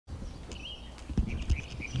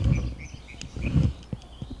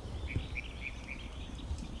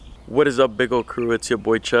What is up, big ol' crew? It's your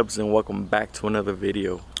boy Chubbs and welcome back to another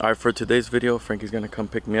video. Alright, for today's video, Frankie's gonna come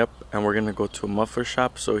pick me up and we're gonna go to a muffler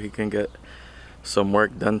shop so he can get some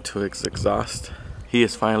work done to his exhaust. He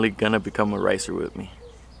is finally gonna become a racer with me.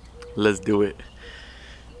 Let's do it.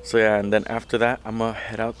 So yeah, and then after that, I'm gonna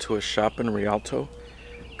head out to a shop in Rialto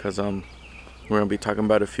because we're gonna be talking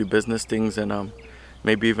about a few business things and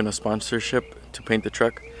maybe even a sponsorship to paint the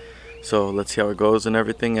truck. So let's see how it goes and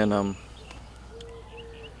everything, and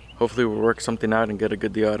hopefully we'll work something out and get a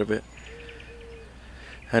good deal out of it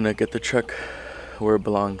and get the truck where it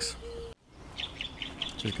belongs.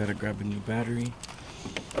 Just gotta grab a new battery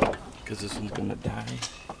because this one's gonna die.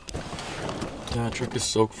 The truck is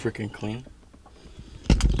so freaking clean.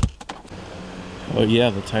 Oh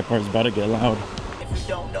yeah, the Type R is about to get loud.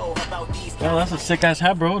 Oh, that's a sick ass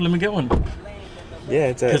hat, bro. Let me get one. Yeah,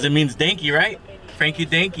 it's because it means danky, right? Frankie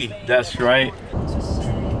Danky. That's right.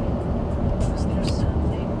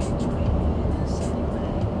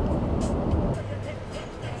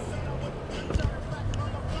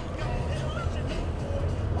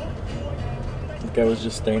 The guy was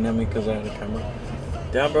just staring at me because I had a camera.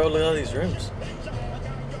 Damn, bro, look at all these rims.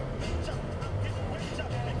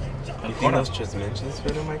 You think those transmissions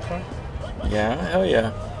fit in my car? Yeah, hell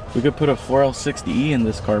yeah. We could put a 4L60E in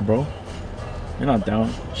this car, bro. You're not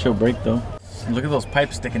down. She'll break though. Look at those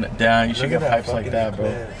pipes sticking down. You should get pipes like that,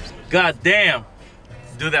 bro. God damn.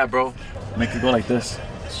 Do that, bro. Make it go like this.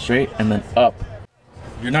 Straight and then up.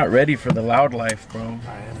 You're not ready for the loud life, bro.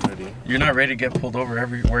 I am ready. You're not ready to get pulled over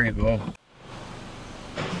everywhere you go.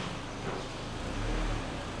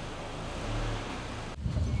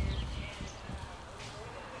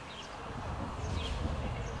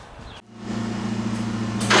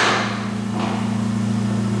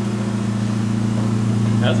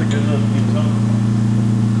 That's a good little theme song.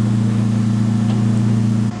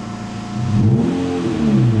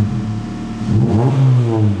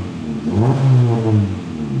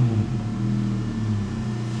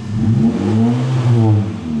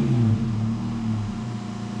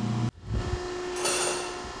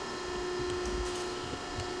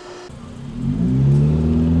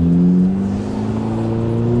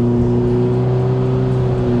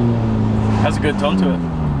 Has a good tone to it.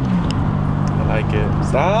 I like it.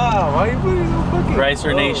 Stop! Why are you putting so fucking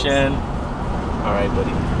Racer Nation. Alright,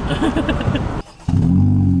 buddy.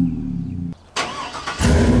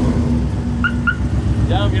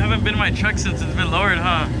 Damn, you haven't been in my truck since it's been lowered,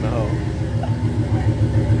 huh? No.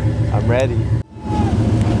 I'm ready.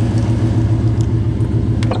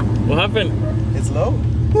 What happened? It's low.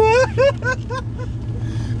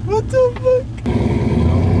 What the fuck?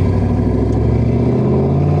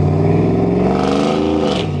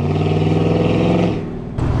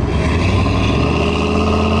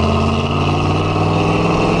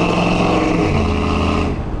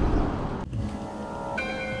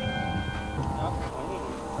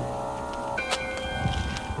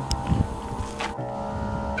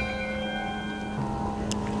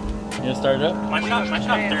 You gonna start it up? My shop's dirty.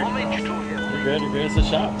 You're good, it's a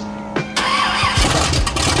shop.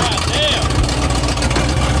 God damn!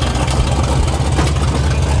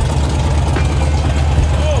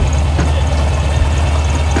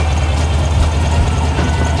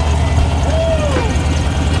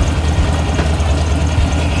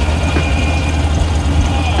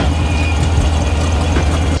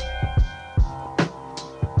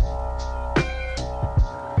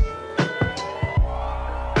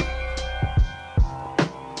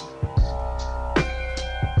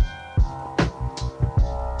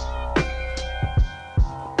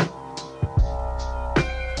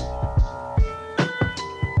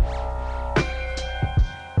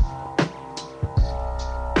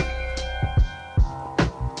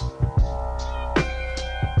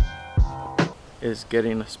 Is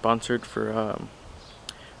getting sponsored for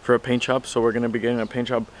a paint job, so we're gonna be getting a paint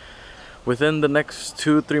job within the next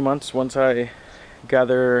 2-3 months once I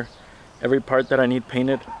gather every part that I need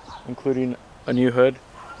painted, including a new hood.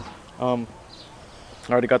 I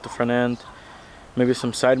already got the front end, maybe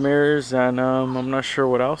some side mirrors, and I'm not sure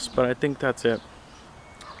what else, but I think that's it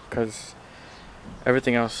because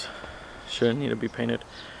everything else shouldn't need to be painted.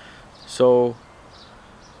 So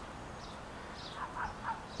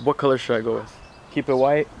what color should I go with? Keep it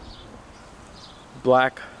white,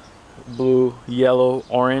 black, blue, yellow,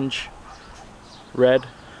 orange, red.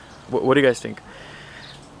 What do you guys think?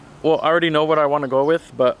 Well, I already know what I want to go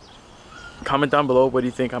with, but comment down below what do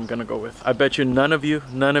you think I'm gonna go with. I bet you none of you,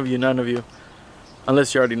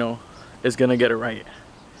 unless you already know, is gonna get it right.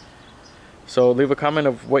 So leave a comment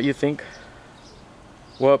of what you think,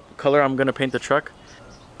 what color I'm gonna paint the truck,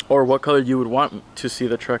 or what color you would want to see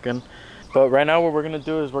the truck in. But right now what we're gonna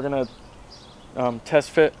do is we're gonna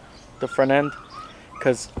test fit the front end,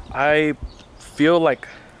 because I feel like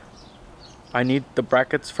I need the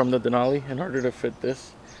brackets from the Denali in order to fit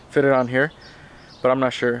it on here, but I'm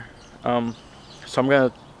not sure. So I'm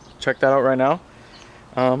gonna check that out right now.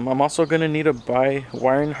 I'm also gonna need to buy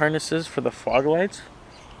wiring harnesses for the fog lights.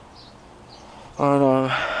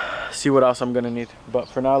 See what else I'm gonna need. But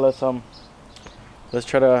for now, let's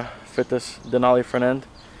try to fit this Denali front end.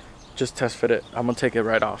 Just test fit it. I'm gonna take it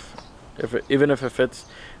right off. Even if it fits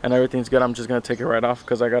and everything's good, I'm just gonna take it right off,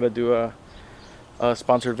 because I gotta do a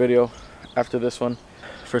sponsored video after this one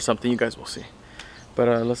for something you guys will see. But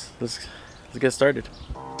let's get started.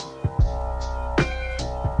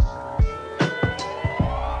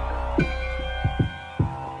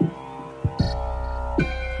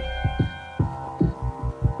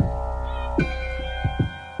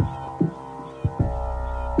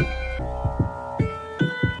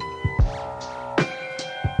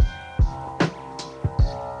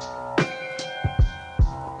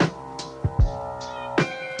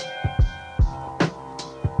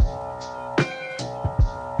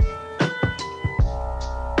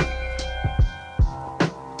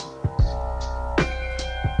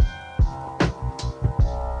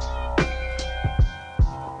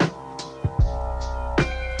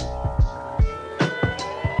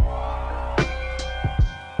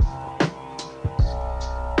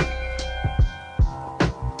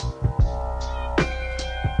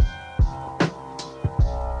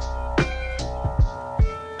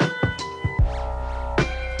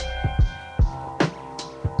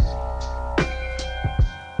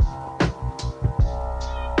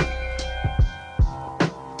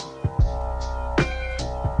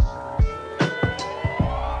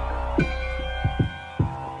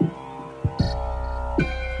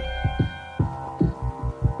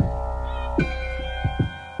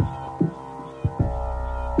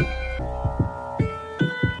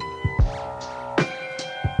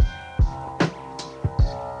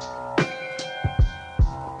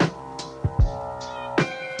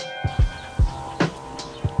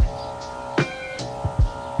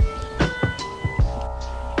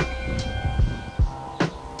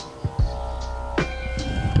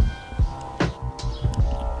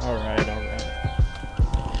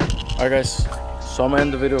 Alright guys, so I'm gonna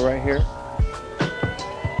end the video right here.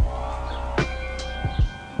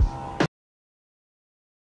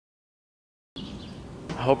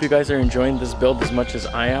 I hope you guys are enjoying this build as much as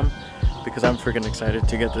I am, because I'm freaking excited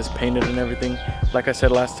to get this painted and everything. Like I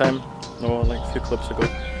said last time, like a few clips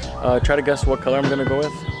ago, try to guess what color I'm gonna go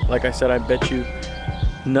with. Like I said, I bet you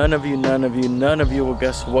none of you will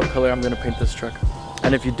guess what color I'm gonna paint this truck.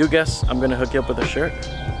 And if you do guess, I'm gonna hook you up with a shirt.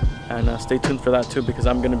 And stay tuned for that too, because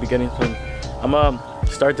I'm gonna be getting some. I'm gonna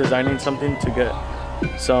start designing something to get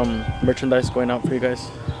some merchandise going out for you guys.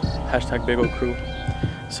 Hashtag Big O Crew.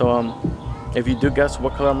 So if you do guess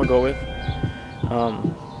what color I'm gonna go with,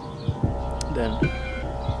 then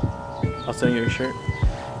I'll send you a shirt.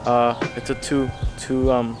 It's a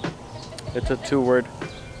two-word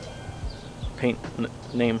paint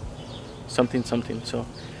name, something. So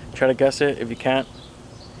try to guess it. If you can't,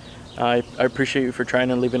 I appreciate you for trying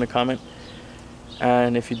and leaving a comment.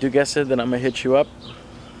 And if you do guess it, then I'm gonna hit you up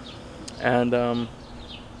and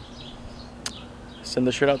send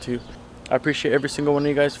the shirt out to you. I appreciate every single one of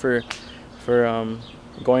you guys for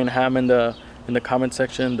going ham in the comment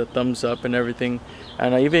section, the thumbs up and everything,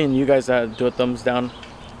 and even you guys that do a thumbs down.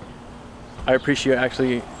 I appreciate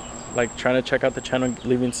actually like trying to check out the channel,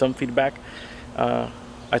 leaving some feedback.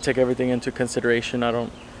 I take everything into consideration. I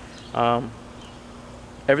don't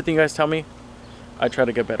everything you guys tell me, I try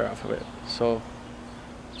to get better off of it. So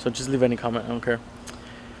just leave any comment, I don't care.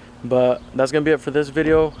 But that's gonna be it for this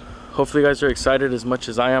video. Hopefully you guys are excited as much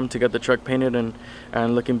as I am to get the truck painted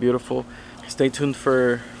and looking beautiful. Stay tuned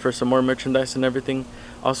for some more merchandise and everything.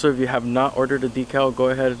 Also, if you have not ordered a decal, go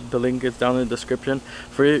ahead, the link is down in the description.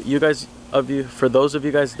 For those of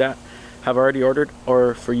you guys that have already ordered,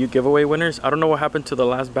 or for you giveaway winners, I don't know what happened to the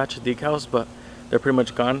last batch of decals, but they're pretty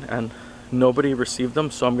much gone and nobody received them.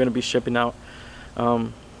 So I'm going to be shipping out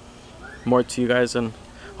more to you guys, and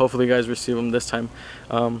hopefully you guys receive them this time.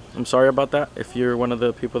 I'm sorry about that if you're one of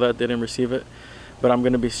the people that didn't receive it, but I'm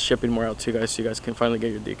going to be shipping more out to you guys so you guys can finally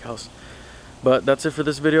get your decals. But that's it for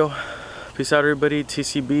this video. Peace out everybody.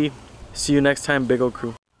 TCB. See you next time, Big O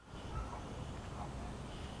Crew.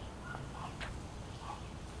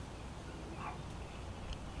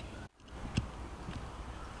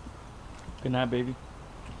 Good night, baby.